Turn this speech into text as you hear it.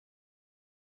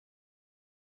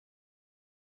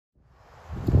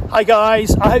Hi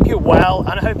guys, I hope you're well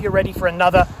and I hope you're ready for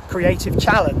another creative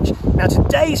challenge. Now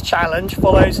today's challenge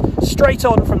follows straight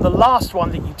on from the last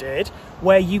one that you did,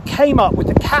 where you came up with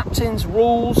the captain's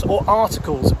rules or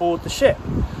articles aboard the ship.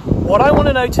 What I want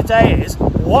to know today is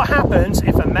what happens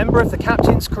if a member of the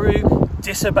captain's crew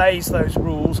disobeys those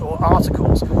rules or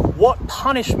articles. What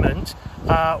punishment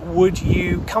would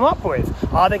you come up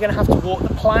with? Are they going to have to walk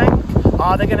the plank?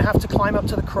 Are they going to have to climb up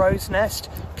to the crow's nest?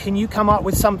 Can you come up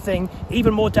with something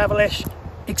even more devilish,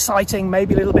 exciting,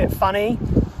 maybe a little bit funny?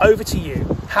 Over to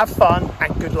you. Have fun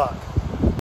and good luck.